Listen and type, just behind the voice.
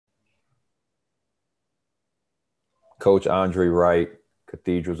Coach Aundrey Wright,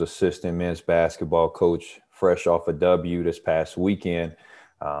 Cathedral's assistant men's basketball coach, fresh off a W this past weekend.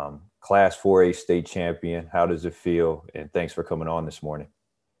 Class 4A state champion. How does it feel? And thanks for coming on this morning.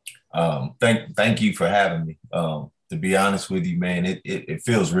 Thank you for having me. To be honest with you, man, it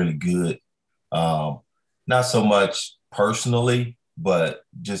feels really good. Not so much personally, but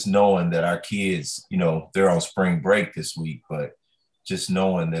just knowing that our kids, they're on spring break this week, but just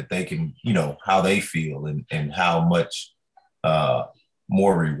knowing that they can, how they feel and how much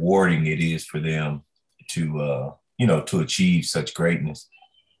more rewarding it is for them to achieve such greatness.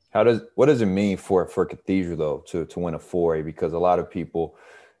 What does it mean for Cathedral though to win a 4A? Because a lot of people,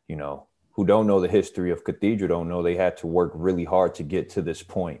 who don't know the history of Cathedral don't know they had to work really hard to get to this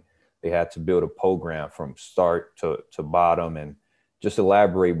point. They had to build a program from start to bottom, and just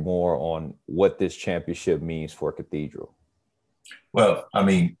elaborate more on what this championship means for Cathedral. Well, I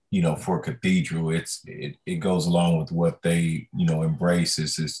mean, for Cathedral, it goes along with what they, embrace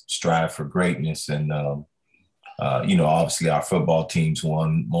is this strive for greatness. And, obviously our football teams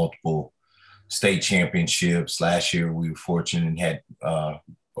won multiple state championships. Last year, we were fortunate and had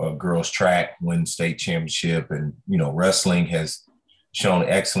girls track win state championship. And, wrestling has shown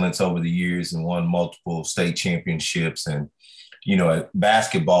excellence over the years and won multiple state championships. And,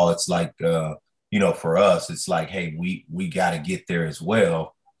 basketball, it's like, for us, it's like, hey, we got to get there as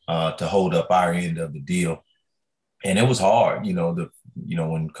well to hold up our end of the deal. And it was hard,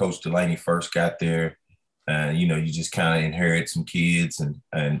 when Coach Delaney first got there, and, you just kind of inherit some kids and,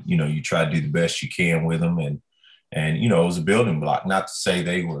 you try to do the best you can with them. And it was a building block, not to say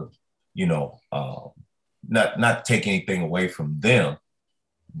they were, not take anything away from them,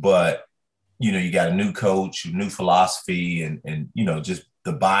 but, you got a new coach, a new philosophy and, just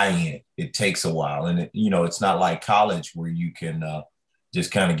the buy-in. It takes a while. And, it's not like college where you can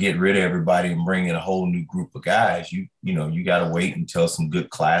just kind of get rid of everybody and bring in a whole new group of guys. You got to wait until some good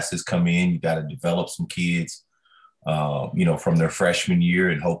classes come in. You got to develop some kids, from their freshman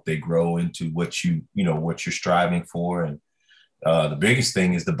year and hope they grow into what what you're striving for. And the biggest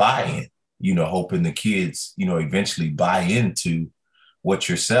thing is the buy-in, hoping the kids, eventually buy into what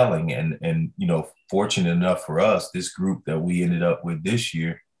you're selling. And fortunate enough for us, this group that we ended up with this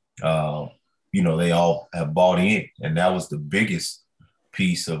year, they all have bought in. And that was the biggest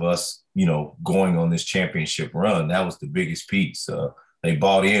piece of us, going on this championship run. That was the biggest piece. They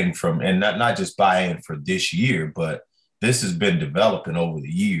bought in and not just buy in for this year, but this has been developing over the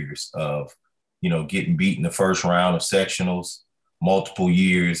years of, getting beat in the first round of sectionals multiple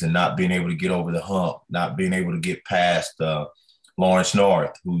years and not being able to get over the hump, not being able to get past Lawrence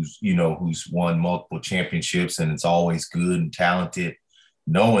North, who's won multiple championships and it's always good and talented,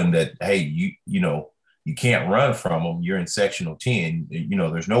 knowing that, hey, you can't run from them. You're in sectional 10,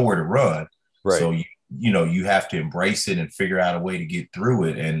 there's nowhere to run. Right. So, you have to embrace it and figure out a way to get through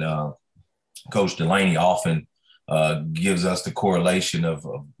it. And Coach Delaney often gives us the correlation of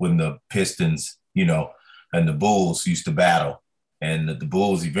when the Pistons, and the Bulls used to battle. And the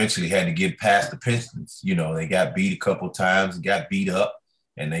Bulls eventually had to get past the Pistons. They got beat a couple of times, got beat up,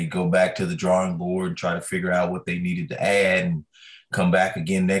 and they go back to the drawing board and try to figure out what they needed to add and come back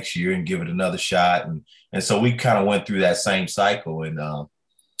again next year and give it another shot. And so we kind of went through that same cycle. And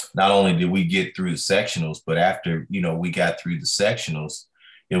not only did we get through the sectionals, but after, we got through the sectionals,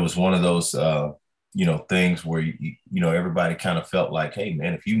 it was one of those, things where, everybody kind of felt like, hey,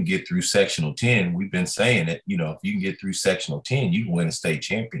 man, if you can get through sectional 10, we've been saying it, if you can get through sectional 10, you can win a state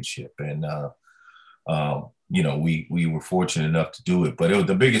championship. And, we were fortunate enough to do it. But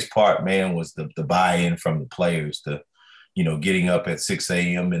the biggest part, man, was the buy-in from the players, getting up at 6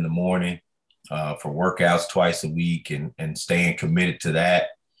 a.m. in the morning for workouts twice a week and staying committed to that.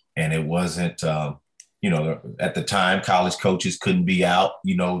 And it wasn't, at the time, college coaches couldn't be out,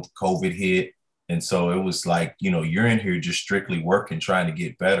 COVID hit. And so it was like, you're in here just strictly working, trying to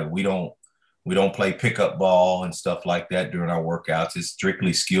get better. We don't play pickup ball and stuff like that during our workouts. It's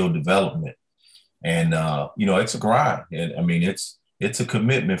strictly skill development. And, it's a grind. And I mean, it's a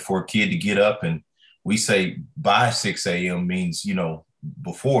commitment for a kid to get up, and we say by 6 a.m. means,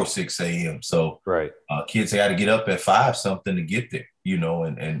 before 6 a.m. So right. Kids got to get up at 5 something to get there,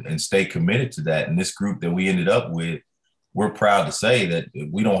 and stay committed to that. And this group that we ended up with, we're proud to say that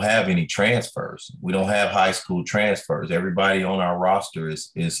we don't have any transfers. We don't have high school transfers. Everybody on our roster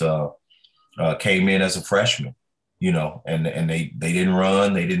came in as a freshman, and they didn't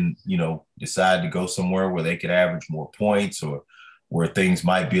run. They didn't, decide to go somewhere where they could average more points or where things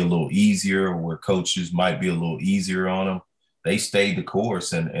might be a little easier or where coaches might be a little easier on them. They stayed the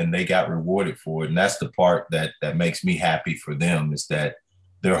course and they got rewarded for it. And that's the part that makes me happy for them, is that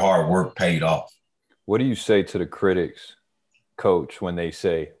their hard work paid off. What do you say to the critics, Coach, when they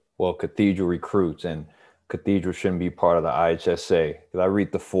say, well, Cathedral recruits and Cathedral shouldn't be part of the IHSA? Because I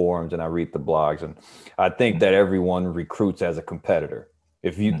read the forums and I read the blogs, and I think that everyone recruits as a competitor.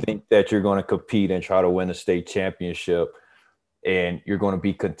 If you think that you're going to compete and try to win a state championship and you're going to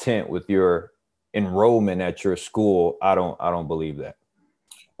be content with your enrollment at your school, I don't believe that.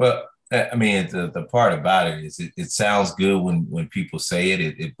 Well, I mean, the part about it is it sounds good when people say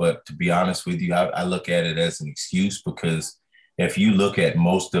it, but to be honest with you, I look at it as an excuse, because if you look at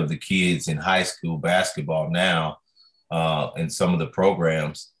most of the kids in high school basketball now, and some of the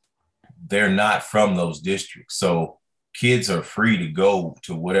programs, they're not from those districts. So kids are free to go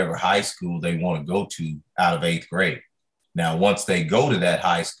to whatever high school they want to go to out of 8th grade. Now, once they go to that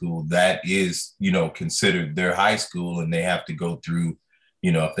high school, that is, considered their high school, and they have to go through,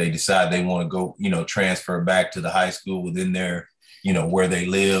 if they decide they want to go, transfer back to the high school within their, where they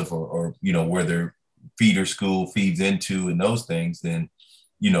live, or where their feeder school feeds into and those things, then,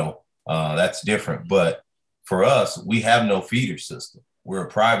 that's different. But for us, we have no feeder system. We're a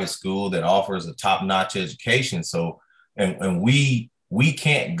private school that offers a top-notch education. So, and we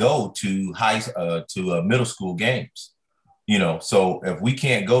can't go to middle school games. So if we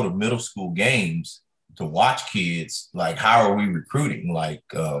can't go to middle school games to watch kids, like, how are we recruiting? Like,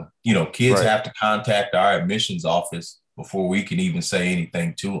 kids Right. have to contact our admissions office before we can even say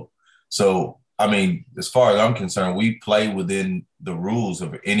anything to them. So, I mean, as far as I'm concerned, we play within the rules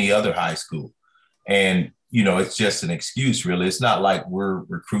of any other high school. And, it's just an excuse, really. It's not like we're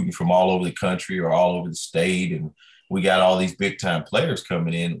recruiting from all over the country or all over the state, and we got all these big time players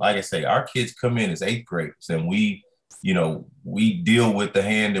coming in. Like I say, our kids come in as 8th graders, and we deal with the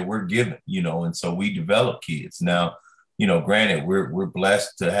hand that we're given, and so we develop kids. Now, granted, we're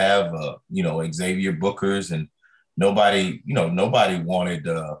blessed to have, Xavier Bookers, and nobody wanted,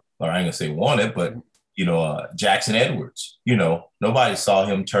 or I ain't gonna say wanted, but, Jackson Edwards, nobody saw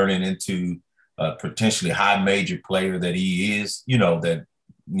him turning into a potentially high major player that he is, that,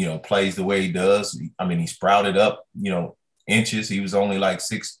 plays the way he does. I mean, he sprouted up, inches. He was only like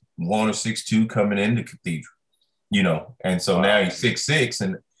 6'1" or 6'2" coming into Cathedral. And so now he's 6'6",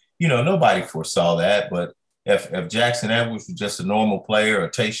 and, nobody foresaw that. But if Jackson Edwards was just a normal player, or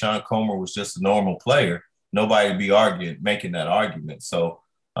Tayshawn Comer was just a normal player, nobody'd be making that argument. So,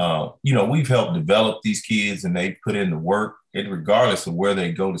 we've helped develop these kids, and they put in the work, and regardless of where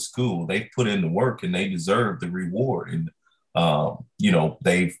they go to school, they put in the work, and they deserve the reward. And,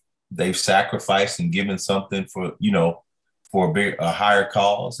 they've sacrificed and given something for a higher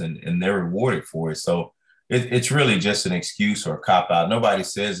cause, and they're rewarded for it. So it's really just an excuse or a cop out. Nobody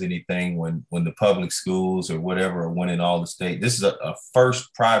says anything when the public schools or whatever are winning all the state. This is a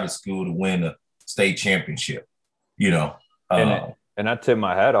first private school to win a state championship, And I tip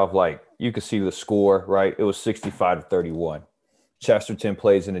my hat off. Like, you could see the score, right? It was 65-31. Chesterton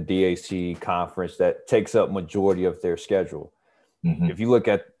plays in a DAC conference that takes up majority of their schedule. Mm-hmm. If you look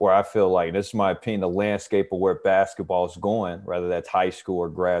at where I feel like, this is my opinion, the landscape of where basketball is going, whether that's high school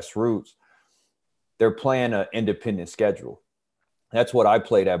or grassroots, they're playing an independent schedule. That's what I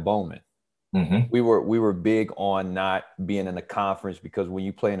played at Bowman. Mm-hmm. We were big on not being in a conference, because when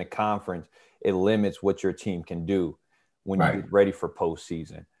you play in a conference, it limits what your team can do when you get ready for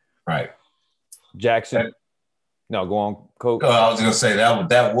postseason. Right. Jackson. No, go on, Coach. I was going to say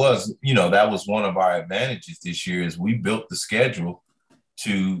that was one of our advantages this year, is we built the schedule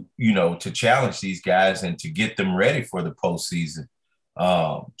to challenge these guys and to get them ready for the postseason.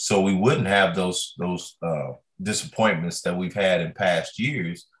 So we wouldn't have those disappointments that we've had in past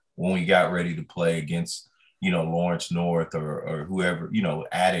years when we got ready to play against, Lawrence North or whoever,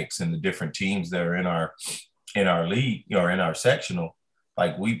 Addicts, and the different teams that are in our league or in our sectional.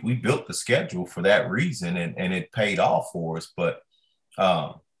 Like, we built the schedule for that reason, and it paid off for us. But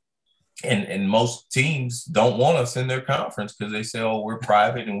and most teams don't want us in their conference, because they say, oh, we're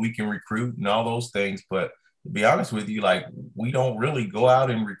private and we can recruit and all those things. But to be honest with you, like, we don't really go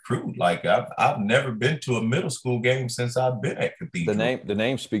out and recruit. Like, I've never been to a middle school game since I've been at Cathedral. The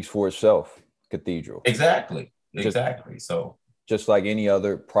name speaks for itself, Cathedral. Exactly. So just like any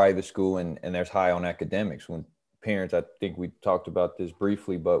other private school, and there's high on academics. When parents, I think we talked about this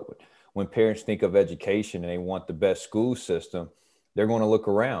briefly, but when parents think of education and they want the best school system, they're going to look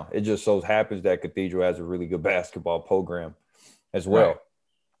around. It just so happens that Cathedral has a really good basketball program as well.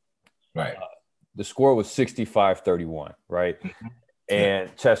 Right. The score was 65-31, right? Mm-hmm.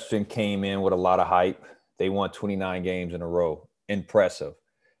 And Chesterton came in with a lot of hype. They won 29 games in a row. Impressive.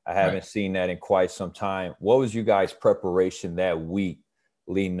 I haven't seen that in quite some time. What was you guys' preparation that week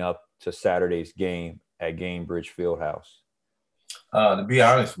leading up to Saturday's game at Gamebridge Fieldhouse? To be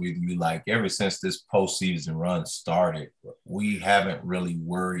honest with you, like ever since this postseason run started, we haven't really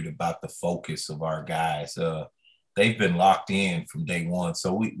worried about the focus of our guys. They've been locked in from day one.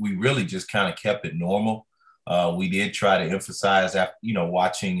 So we really just kind of kept it normal. We did try to emphasize after,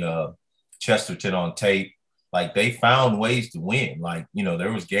 watching Chesterton on tape, like they found ways to win. Like,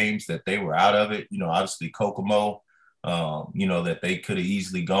 there was games that they were out of it, obviously Kokomo, that they could have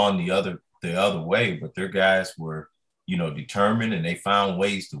easily gone the other way, but their guys were, determined and they found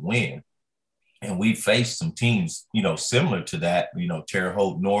ways to win. And we faced some teams, similar to that, Terre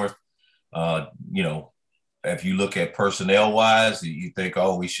Haute North, uh, you know, if you look at personnel wise, you think,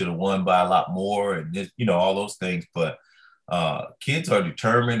 oh, we should have won by a lot more and this, all those things. But kids are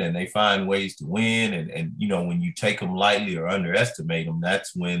determined and they find ways to win. And when you take them lightly or underestimate them,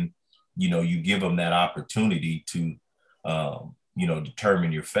 that's when, you give them that opportunity to,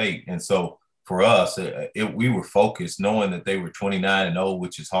 determine your fate. And so for us, we were focused knowing that they were 29-0,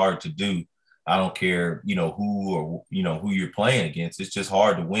 which is hard to do. I don't care, who you're playing against. It's just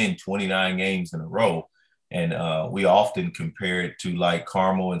hard to win 29 games in a row. And we often compare it to like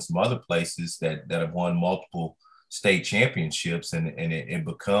Carmel and some other places that have won multiple state championships, and it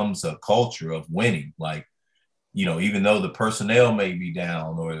becomes a culture of winning. Like, even though the personnel may be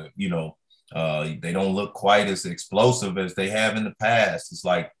down or, they don't look quite as explosive as they have in the past. It's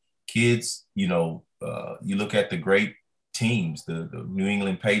like kids, you look at the great teams, the New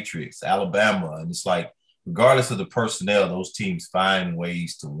England Patriots, Alabama, and it's like, regardless of the personnel, those teams find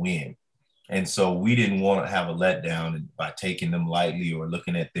ways to win. And so we didn't want to have a letdown by taking them lightly or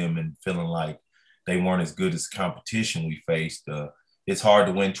looking at them and feeling like they weren't as good as the competition we faced. It's hard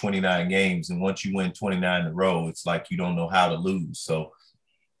to win 29 games. And once you win 29 in a row, it's like you don't know how to lose. So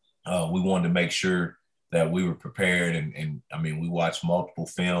we wanted to make sure that we were prepared. And I mean, we watched multiple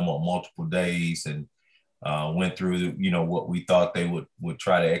film on multiple days and went through, what we thought they would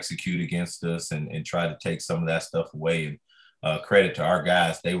try to execute against us and try to take some of that stuff away. And credit to our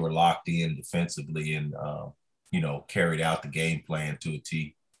guys, they were locked in defensively and, carried out the game plan to a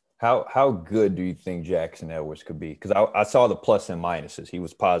T. How good do you think Jackson Edwards could be? Because I saw the plus and minuses. He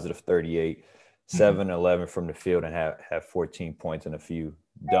was positive 38, 7-11 from the field, and had 14 points and a few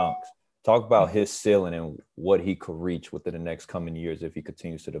dunks. Talk about his ceiling and what he could reach within the next coming years if he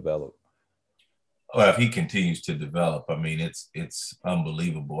continues to develop. Well, if he continues to develop, I mean, it's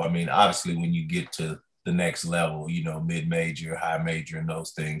unbelievable. I mean, obviously, when you get to the next level, mid-major, high major, and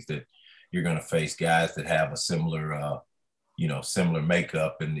those things, that you're going to face guys that have a similar similar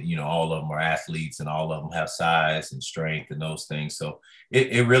makeup, and, all of them are athletes and all of them have size and strength and those things. So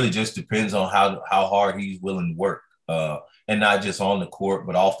it really just depends on how hard he's willing to work, and not just on the court,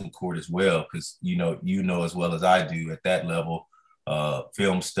 but off the court as well. Cause as well as I do at that level,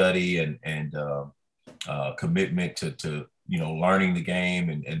 film study and commitment to learning the game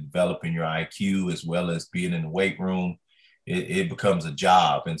and developing your IQ, as well as being in the weight room, it becomes a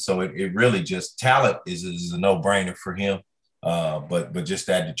job. And so it really just, talent is a no-brainer for him. But just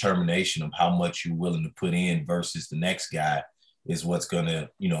that determination of how much you're willing to put in versus the next guy is what's going to,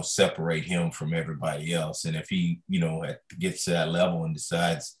 separate him from everybody else. And if he, gets to that level and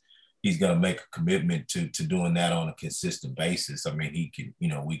decides he's going to make a commitment to doing that on a consistent basis, I mean, he can,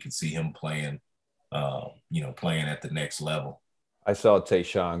 we can see him playing at the next level. I saw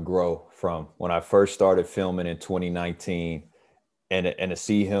Tayshaun grow from when I first started filming in 2019 and to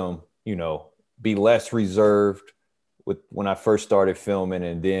see him, be less reserved with when I first started filming,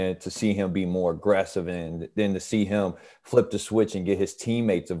 and then to see him be more aggressive, and then to see him flip the switch and get his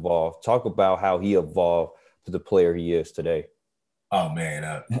teammates involved. Talk about how he evolved to the player he is today. Oh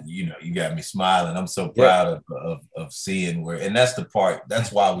man, you got me smiling. I'm so proud of seeing where, and that's the part.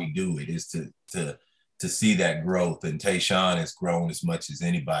 That's why we do it, is to see that growth. And Tayshaun has grown as much as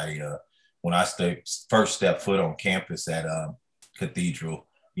anybody. When I first stepped foot on campus at Cathedral,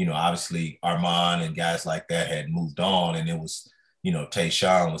 obviously Armand and guys like that had moved on, and it was,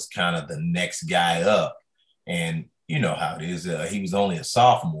 Tayshaun was kind of the next guy up. And you know how it is. He was only a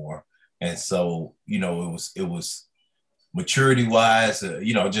sophomore, and so it was maturity wise,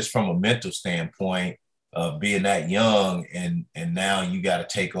 just from a mental standpoint, being that young, and now you got to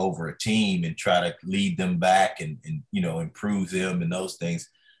take over a team and try to lead them back and improve them and those things.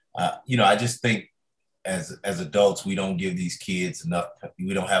 I just think as adults, we don't give these kids enough.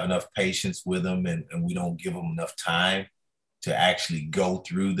 We don't have enough patience with them, and we don't give them enough time to actually go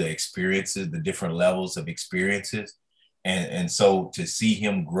through the experiences, the different levels of experiences. And so to see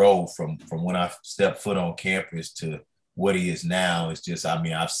him grow from when I stepped foot on campus to what he is now is just, I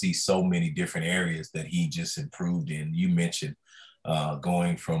mean, I've seen so many different areas that he just improved in. You mentioned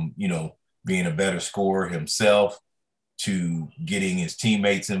going from, being a better scorer himself to getting his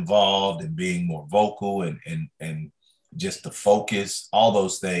teammates involved and being more vocal and just the focus, all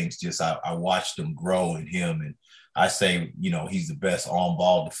those things. Just I watched them grow in him, and I say, he's the best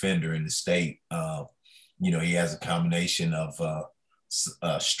on-ball defender in the state. He has a combination of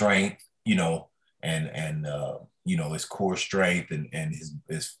strength, and his core strength and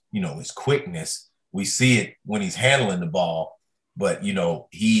his quickness. We see it when he's handling the ball, but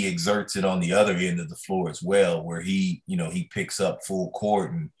he exerts it on the other end of the floor as well, where he picks up full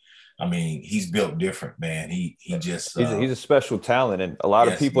court. And I mean, he's built different, man. He's a special talent, and a lot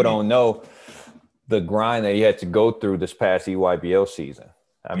of people don't know the grind that he had to go through this past EYBL season.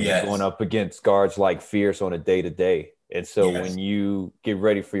 I mean, going up against guards like Fierce on a day-to-day. And so when you get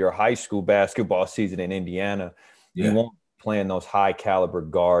ready for your high school basketball season in Indiana, you won't play those high caliber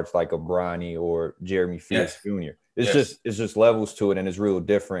guards like Aundrey or Jeremy Fierce Jr. It's just levels to it, and it's real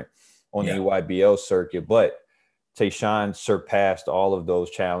different on the EYBL circuit. But Tayshaun surpassed all of those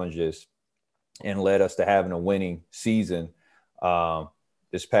challenges and led us to having a winning season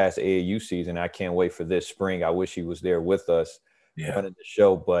this past AAU season. I can't wait for this spring. I wish he was there with us running the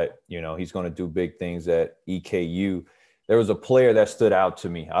show, but he's going to do big things at EKU. There was a player that stood out to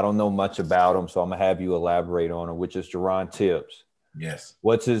me. I don't know much about him, so I'm gonna have you elaborate on him, which is Jerron Tibbs. Yes.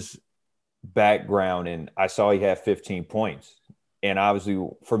 What's his background? And I saw he had 15 points. And obviously,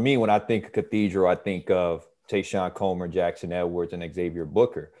 for me, when I think of Cathedral, I think of Tayshaun Comer, Jackson Edwards, and Xavier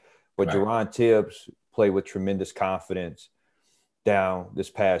Booker. But Jerron Tibbs played with tremendous confidence down this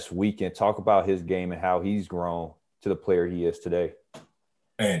past weekend. Talk about his game and how he's grown to the player he is today.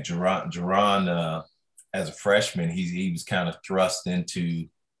 And Jerron, as a freshman, he was kind of thrust into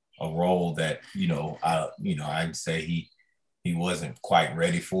a role that I can say he wasn't quite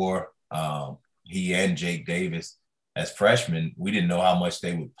ready for. He and Jake Davis, as freshmen, we didn't know how much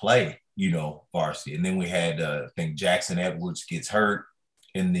they would play, varsity. And then we had I think Jackson Edwards gets hurt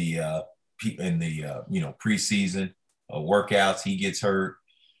in the preseason workouts. He gets hurt.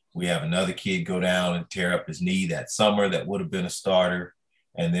 We have another kid go down and tear up his knee that summer that would have been a starter.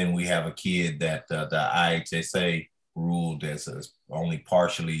 And then we have a kid that the IHSA ruled as only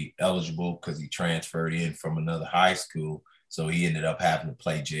partially eligible because he transferred in from another high school. So he ended up having to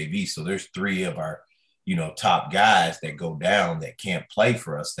play JV. So there's three of our, top guys that go down that can't play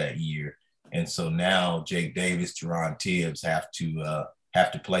for us that year. And so now Jake Davis, Jerron Tibbs have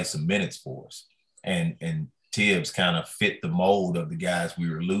to play some minutes for us. And Tibbs kind of fit the mold of the guys we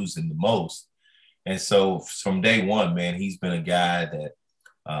were losing the most. And so from day one, man, he's been a guy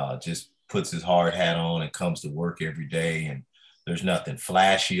that just puts his hard hat on and comes to work every day. And there's nothing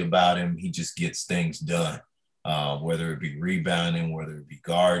flashy about him. He just gets things done, whether it be rebounding, whether it be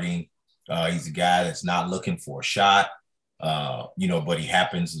guarding. He's a guy that's not looking for a shot, but he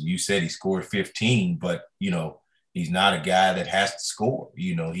happens, you said he scored 15, but, he's not a guy that has to score.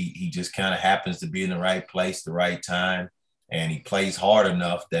 He just kind of happens to be in the right place, the right time. And he plays hard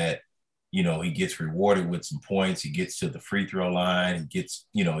enough that, he gets rewarded with some points. He gets to the free throw line. He gets,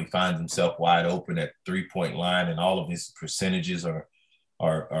 he finds himself wide open at 3-point line, and all of his percentages are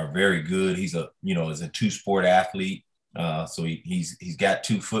very good. He's is a two-sport athlete. So he's got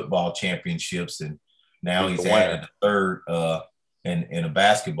 2 football championships, and now he's added a third in a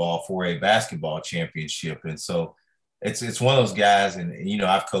basketball 4A basketball championship. And so it's one of those guys, and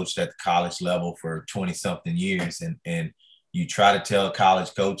I've coached at the college level for 20-something years, and you try to tell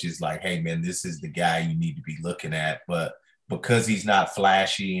college coaches like, hey, man, this is the guy you need to be looking at. But because he's not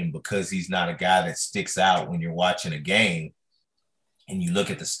flashy and because he's not a guy that sticks out when you're watching a game and you look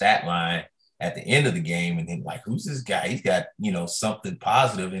at the stat line at the end of the game and think like, who's this guy? He's got, something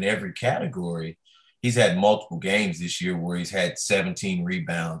positive in every category. He's had multiple games this year where he's had 17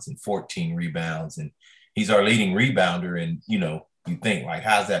 rebounds and 14 rebounds. And he's our leading rebounder. And, you think like,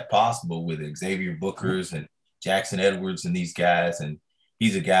 how's that possible with Xavier Booker's and Jackson Edwards and these guys? And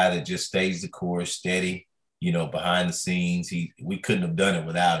he's a guy that just stays the course, steady, behind the scenes. We couldn't have done it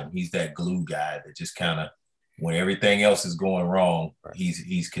without him. He's that glue guy that just kind of, when everything else is going wrong,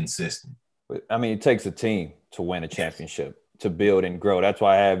 he's consistent. I mean, it takes a team to win a championship, to build and grow. That's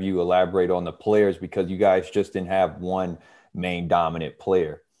why I have you elaborate on the players, because you guys just didn't have one main dominant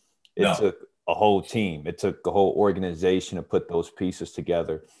player. It took a whole team. It took a whole organization to put those pieces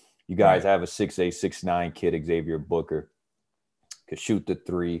together. You guys have a 6'8", 6'9" kid, Xavier Booker, could shoot the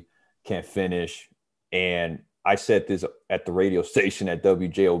three, can't finish. And I said this at the radio station at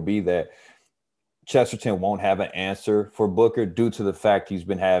WJOB that Chesterton won't have an answer for Booker due to the fact he's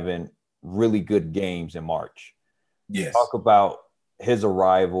been having really good games in March. Yes. Talk about his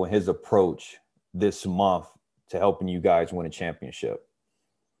arrival, his approach this month to helping you guys win a championship.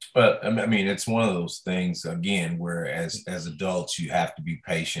 But I mean, it's one of those things again where as adults you have to be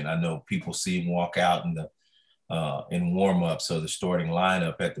patient. I know people see him walk out in warm up, so the starting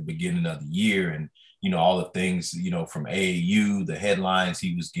lineup at the beginning of the year, and all the things from AAU, the headlines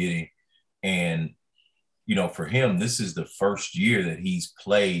he was getting, and for him, this is the first year that he's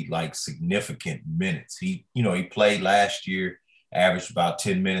played like significant minutes. He played last year, averaged about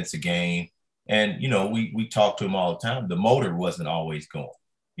 10 minutes a game, and we talked to him all the time. The motor wasn't always going.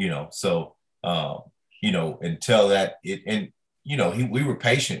 So until that we were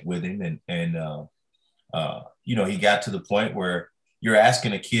patient with him, and he got to the point where you're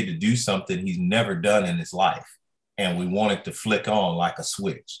asking a kid to do something he's never done in his life, and we want it to flick on like a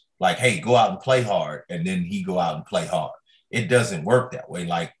switch, like, hey, go out and play hard, and then he go out and play hard. It doesn't work that way.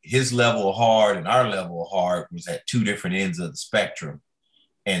 Like his level of hard and our level of hard was at two different ends of the spectrum,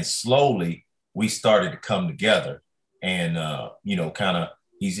 and slowly we started to come together, and kind of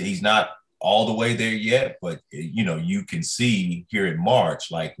he's not all the way there yet, but you can see here in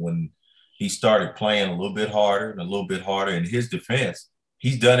March, like when he started playing a little bit harder and a little bit harder. In his defense,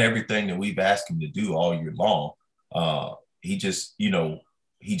 he's done everything that we've asked him to do all year long. He just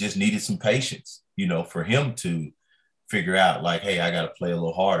needed some patience, for him to figure out like, hey, I got to play a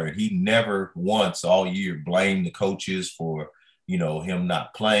little harder. And he never once all year blamed the coaches for, him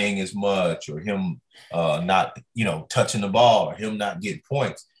not playing as much, or him not, touching the ball, or him not getting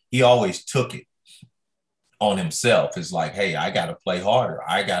points. He always took it on himself. It's like, hey, I got to play harder.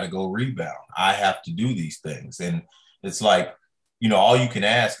 I got to go rebound. I have to do these things. And it's like, all you can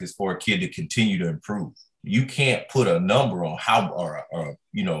ask is for a kid to continue to improve. You can't put a number on how, or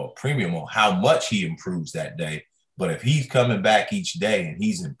a premium on how much he improves that day. But if he's coming back each day and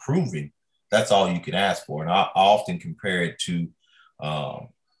he's improving, that's all you can ask for. And I often compare it to,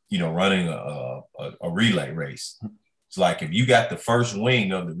 running a relay race. It's like, if you got the first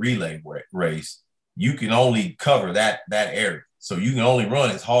wing of the relay race, you can only cover that area. So you can only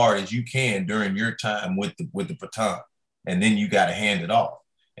run as hard as you can during your time with the baton. And then you got to hand it off.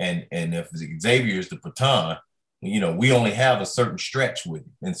 And if Xavier is the baton, we only have a certain stretch with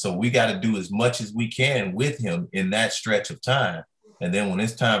him. And so we got to do as much as we can with him in that stretch of time. And then when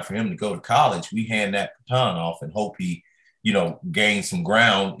it's time for him to go to college, we hand that baton off and hope he, gains some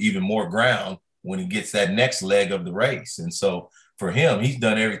ground, even more ground, when he gets that next leg of the race. And so for him, he's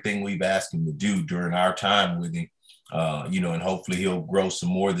done everything we've asked him to do during our time with him, and hopefully he'll grow some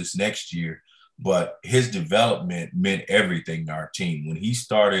more this next year. But his development meant everything to our team. When he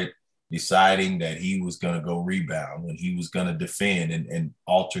started deciding that he was going to go rebound, when he was going to defend and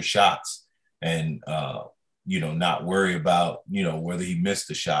alter shots, and, not worry about, whether he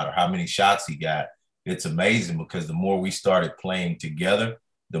missed a shot or how many shots he got, it's amazing, because the more we started playing together,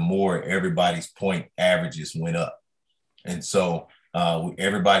 the more everybody's point averages went up. And so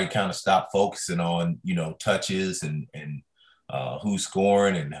everybody kind of stopped focusing on, touches and who's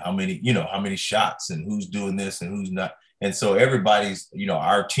scoring and how many shots and who's doing this and who's not. And so everybody's,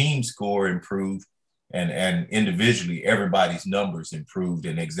 our team score improved, and individually everybody's numbers improved.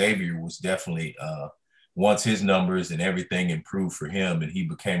 And Xavier was definitely once his numbers and everything improved for him, and he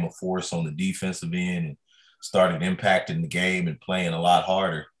became a force on the defensive end and started impacting the game and playing a lot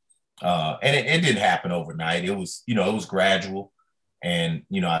harder. And it didn't happen overnight. It was, it was gradual. And,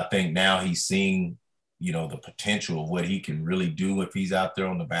 I think now he's seeing, the potential of what he can really do if he's out there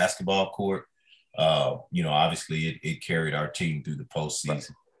on the basketball court. Obviously it carried our team through the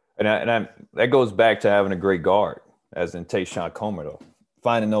postseason. And that goes back to having a great guard, as in Tayshaun Comer, though.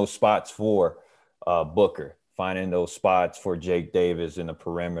 Finding those spots for Booker, finding those spots for Jake Davis in the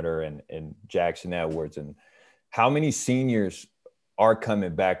perimeter and Jackson Edwards. And how many seniors are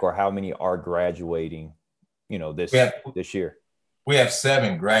coming back, or how many are graduating, this year? We have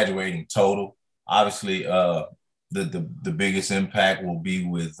 7 graduating total. Obviously, the biggest impact will be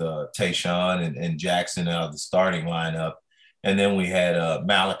with Tayshaun and Jackson out of the starting lineup. And then we had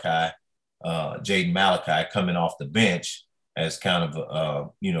Malachi, Jaden Malachi, coming off the bench as kind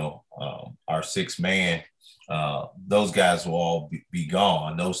of, our 6th man. Those guys will all be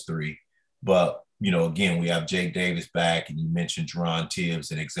gone, those 3. But, again, we have Jake Davis back, and you mentioned Jerron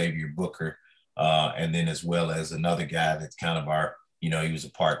Tibbs and Xavier Booker. And then as well as another guy that's kind of our, he was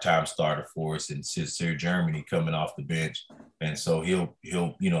a part-time starter for us, and Sir Germany coming off the bench. And so he'll,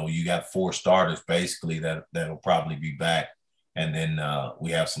 you got 4 starters basically that'll probably be back. And then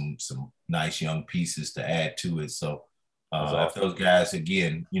we have some nice young pieces to add to it. So if those guys,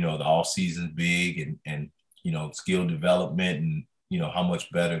 again, the off season's big, and skill development, and, how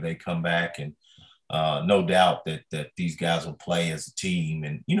much better they come back. And no doubt that these guys will play as a team,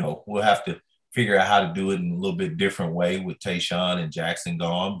 and, we'll have to figure out how to do it in a little bit different way with Tayshaun and Jackson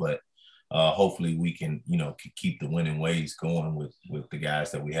gone, but hopefully we can, keep the winning ways going with the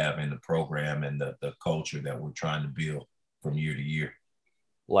guys that we have in the program and the culture that we're trying to build from year to year.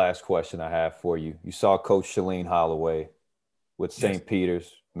 Last question I have for you. You saw Coach Shalene Holloway with St. Yes.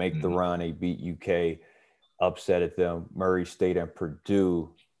 Peter's make the run. They beat UK, upset at them, Murray State and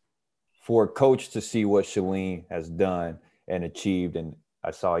Purdue. For a coach to see what Shalene has done and achieved, and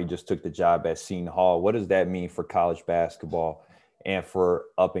I saw he just took the job at Seton Hall. What does that mean for college basketball and for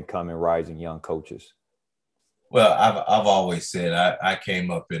up and coming rising young coaches? Well, I've always said I came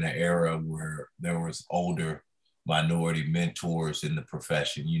up in an era where there was older minority mentors in the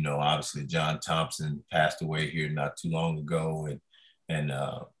profession. Obviously John Thompson passed away here not too long ago, and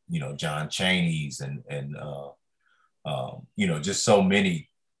John Chaney's and just so many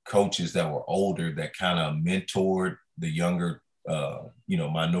coaches that were older that kind of mentored the younger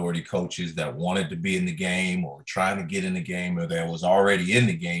minority coaches that wanted to be in the game or trying to get in the game, or that was already in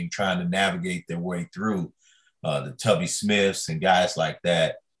the game trying to navigate their way through, the Tubby Smiths and guys like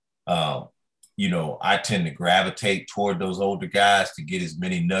that. I tend to gravitate toward those older guys to get as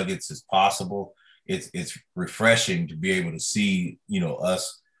many nuggets as possible. It's refreshing to be able to see,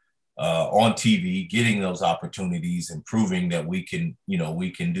 us on TV, getting those opportunities and proving that we can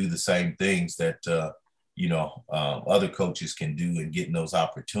do the same things that, other coaches can do, and getting those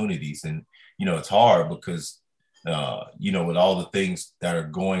opportunities. And, it's hard because, with all the things that are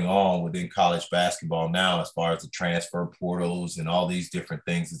going on within college basketball now, as far as the transfer portals and all these different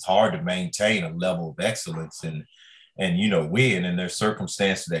things, it's hard to maintain a level of excellence and win. And there's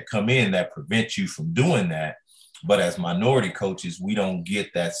circumstances that come in that prevent you from doing that. But as minority coaches, we don't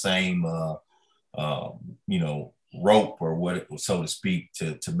get that same, rope, or what, so to speak,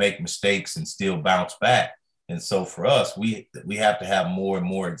 to make mistakes and still bounce back. And so for us, we have to have more and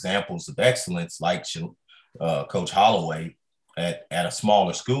more examples of excellence, like Coach Holloway at a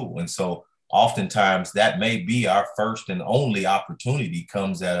smaller school. And so oftentimes that may be our first and only opportunity,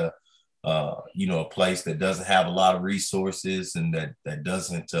 comes at a place that doesn't have a lot of resources, and that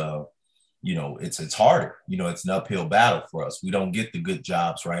doesn't, it's harder. It's an uphill battle for us. We don't get the good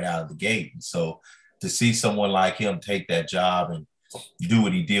jobs right out of the gate. And so to see someone like him take that job and do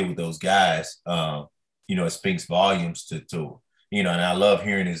what he did with those guys, it speaks volumes to and I love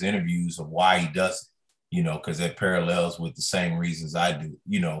hearing his interviews of why he does it, because it parallels with the same reasons I do,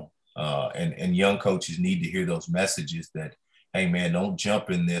 and young coaches need to hear those messages that, hey man, don't jump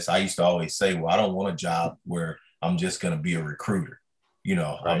in this. I used to always say, well, I don't want a job where I'm just going to be a recruiter.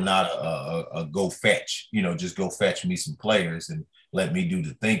 Right. I'm not a go fetch, just go fetch me some players and let me do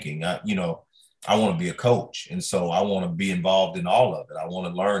the thinking. I want to be a coach. And so I want to be involved in all of it. I want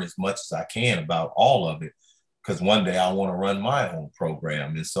to learn as much as I can about all of it, because one day I want to run my own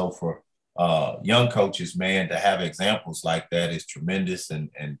program. And so for young coaches, man, to have examples like that is tremendous.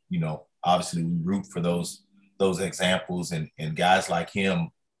 And obviously we root for those examples, and guys like him,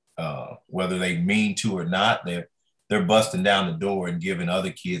 whether they mean to or not, they're busting down the door and giving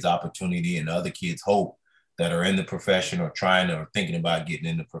other kids opportunity and other kids hope that are in the profession or trying or thinking about getting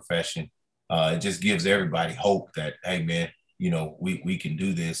in the profession. It just gives everybody hope that, hey man, we can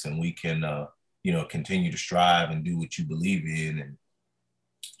do this, and we can, continue to strive and do what you believe in, and,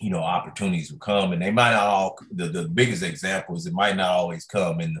 opportunities will come, and they might not all, the biggest example is it might not always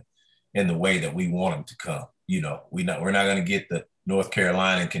come in the way that we want them to come. We're not going to get the North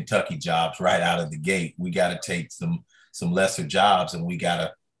Carolina and Kentucky jobs right out of the gate. We got to take some lesser jobs, and we got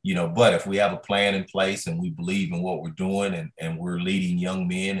to, but if we have a plan in place and we believe in what we're doing, and we're leading young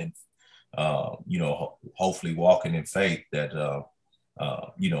men, and, hopefully walking in faith, that,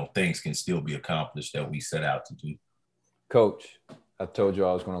 things can still be accomplished that we set out to do. Coach, I told you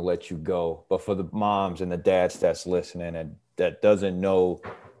I was going to let you go, but for the moms and the dads that's listening and that doesn't know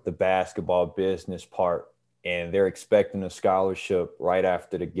the basketball business part, and they're expecting a scholarship right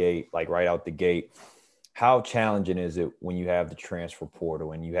after the gate, like right out the gate, how challenging is it when you have the transfer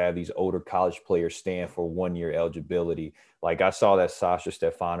portal and you have these older college players stand for 1 year eligibility? Like I saw that Sasha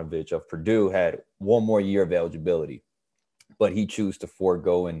Stefanovic of Purdue had one more year of eligibility, but he chose to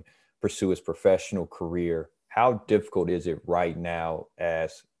forego and pursue his professional career. How difficult is it right now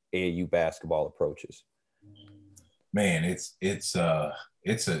as AAU basketball approaches? Man, it's a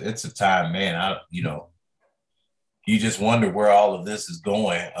time, man. You just wonder where all of this is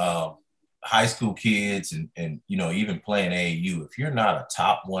going. High school kids and even playing AAU, if you're not a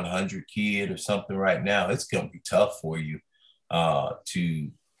top 100 kid or something right now, it's going to be tough for you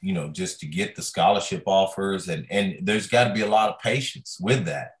to just to get the scholarship offers, and there's got to be a lot of patience with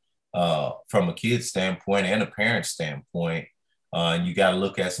that from a kid's standpoint and a parent standpoint. You got to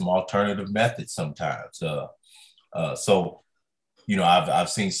look at some alternative methods sometimes. So, I've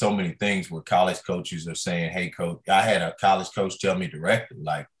seen so many things where college coaches are saying, "Hey, coach," I had a college coach tell me directly,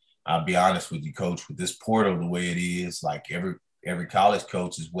 like, "I'll be honest with you, coach, with this portal the way it is, like every college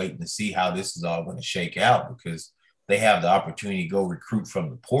coach is waiting to see how this is all going to shake out because they have the opportunity to go recruit from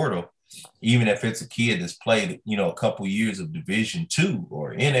the portal, even if it's a kid that's played, a couple years of Division II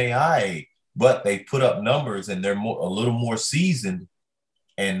or NAIA, but they put up numbers and they're a little more seasoned,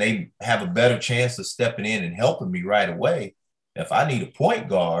 and they have a better chance of stepping in and helping me right away. If I need a point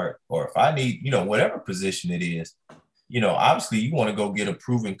guard or if I need, whatever position it is, obviously you want to go get a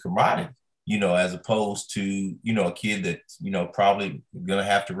proven commodity, as opposed to, a kid that's, probably going to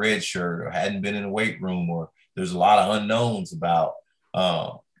have to redshirt or hadn't been in the weight room, or there's a lot of unknowns about,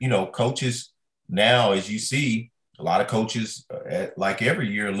 coaches now, as you see, a lot of coaches, like every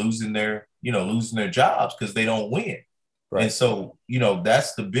year, losing their jobs because they don't win. Right. And so,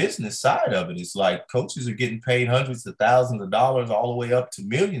 that's the business side of it. It's like coaches are getting paid hundreds of thousands of dollars all the way up to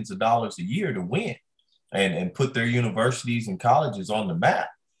millions of dollars a year to win and put their universities and colleges on the map.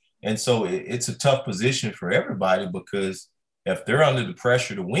 And so it's a tough position for everybody because if they're under the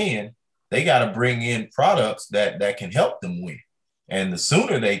pressure to win, they got to bring in products that can help them win. And the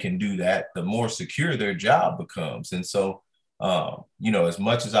sooner they can do that, the more secure their job becomes. And so, as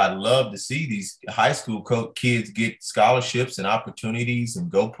much as I'd love to see these high school kids get scholarships and opportunities and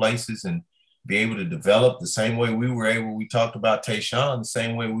go places and be able to develop the same way we talked about Tayshaun, the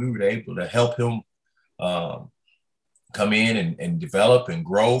same way we were able to help him come in and develop and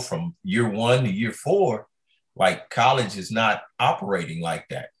grow from year 1 to year 4, like college is not operating like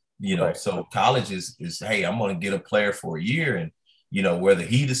that, Right. So college is, hey, I'm going to get a player for a year, and whether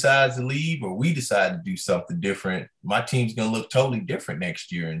he decides to leave or we decide to do something different, my team's going to look totally different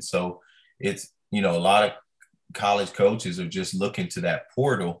next year. And so it's, a lot of college coaches are just looking to that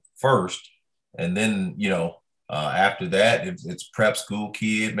portal first. And then, after that, if it's prep school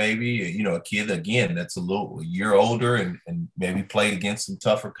kid, maybe, a kid, again, that's a year older and maybe played against some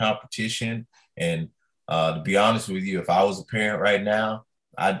tougher competition. And to be honest with you, if I was a parent right now,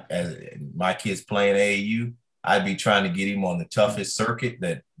 as my kid's playing AAU, I'd be trying to get him on the toughest circuit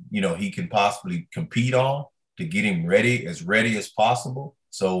that, he can possibly compete on to get him ready as possible.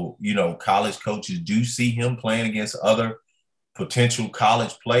 So, college coaches do see him playing against other potential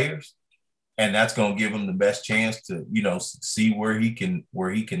college players, and that's going to give him the best chance to, see where he can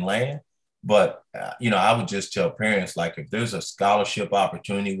land. But, I would just tell parents, like, if there's a scholarship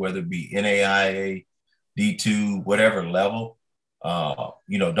opportunity, whether it be NAIA, D2, whatever level,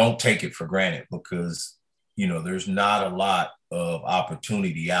 don't take it for granted because, there's not a lot of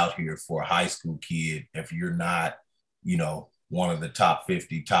opportunity out here for a high school kid if you're not, one of the top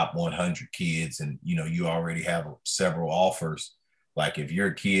 50, top 100 kids, and, you already have several offers. Like if you're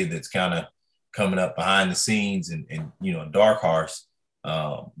a kid that's kind of coming up behind the scenes and dark horse,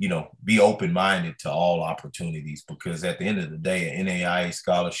 be open-minded to all opportunities, because at the end of the day, an NAIA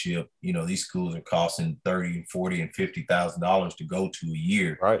scholarship, these schools are costing $30, $40, and $50,000 to go to a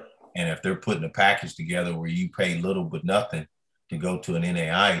year. Right. And if they're putting a package together where you pay little but nothing to go to an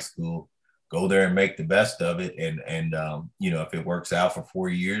NAIA school, go there and make the best of it. And if it works out for 4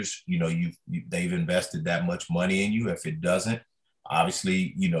 years, they've invested that much money in you. If it doesn't,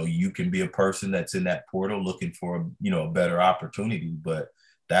 obviously, you can be a person that's in that portal looking for, a better opportunity, but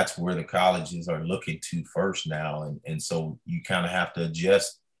that's where the colleges are looking to first now. And so you kind of have to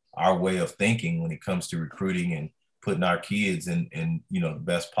adjust our way of thinking when it comes to recruiting and putting our kids in the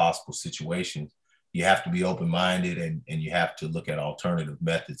best possible situations. You have to be open-minded and you have to look at alternative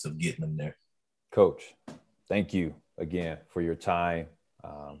methods of getting them there. Coach, thank you again for your time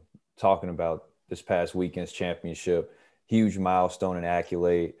talking about this past weekend's championship. Huge milestone and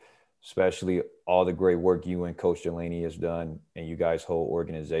accolade, especially all the great work you and Coach Delaney has done and you guys' whole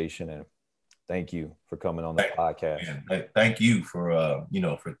organization. And thank you for coming on the podcast. Man, thank you for,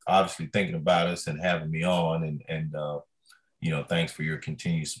 for obviously thinking about us and having me on. And thanks for your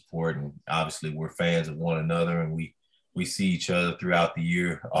continued support. And obviously we're fans of one another, and we see each other throughout the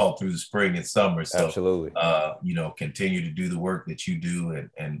year, all through the spring and summer. So, absolutely. Continue to do the work that you do.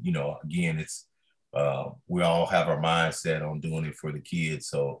 And again, it's, we all have our mindset on doing it for the kids.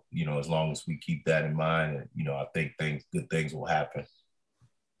 So, as long as we keep that in mind, and, I think good things will happen.